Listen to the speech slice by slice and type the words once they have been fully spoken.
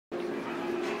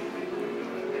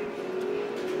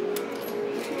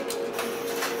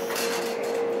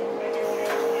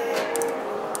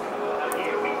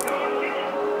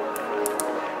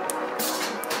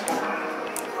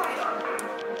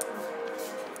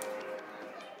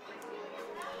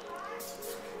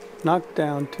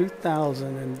Knockdown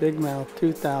 2000 and Big Mouth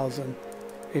 2000,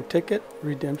 a ticket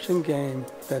redemption game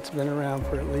that's been around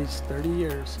for at least 30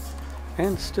 years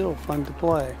and still fun to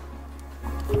play.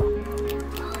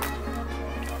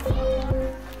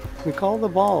 We call the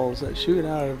balls that shoot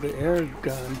out of the air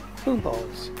gun boom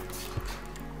balls.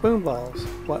 Boom balls,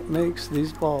 what makes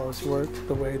these balls work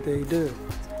the way they do.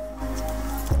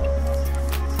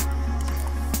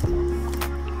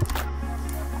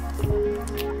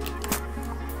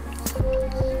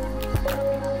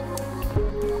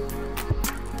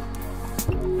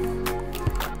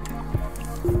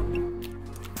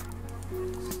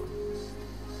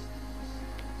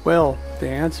 Well, the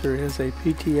answer is a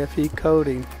PTFE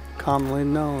coating, commonly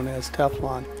known as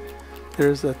Teflon. There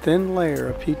is a thin layer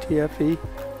of PTFE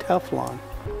Teflon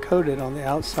coated on the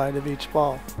outside of each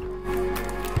ball.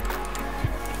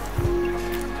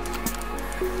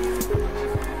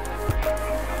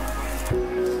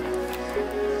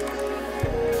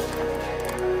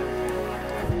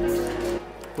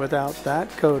 Without that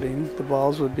coating, the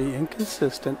balls would be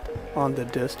inconsistent on the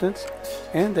distance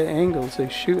and the angles they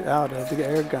shoot out of the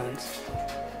air guns.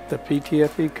 The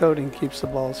PTFE coating keeps the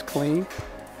balls clean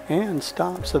and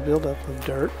stops the buildup of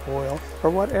dirt, oil, or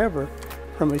whatever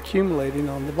from accumulating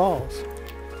on the balls.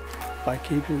 By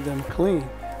keeping them clean,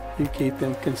 you keep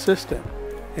them consistent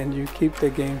and you keep the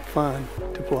game fun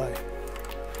to play.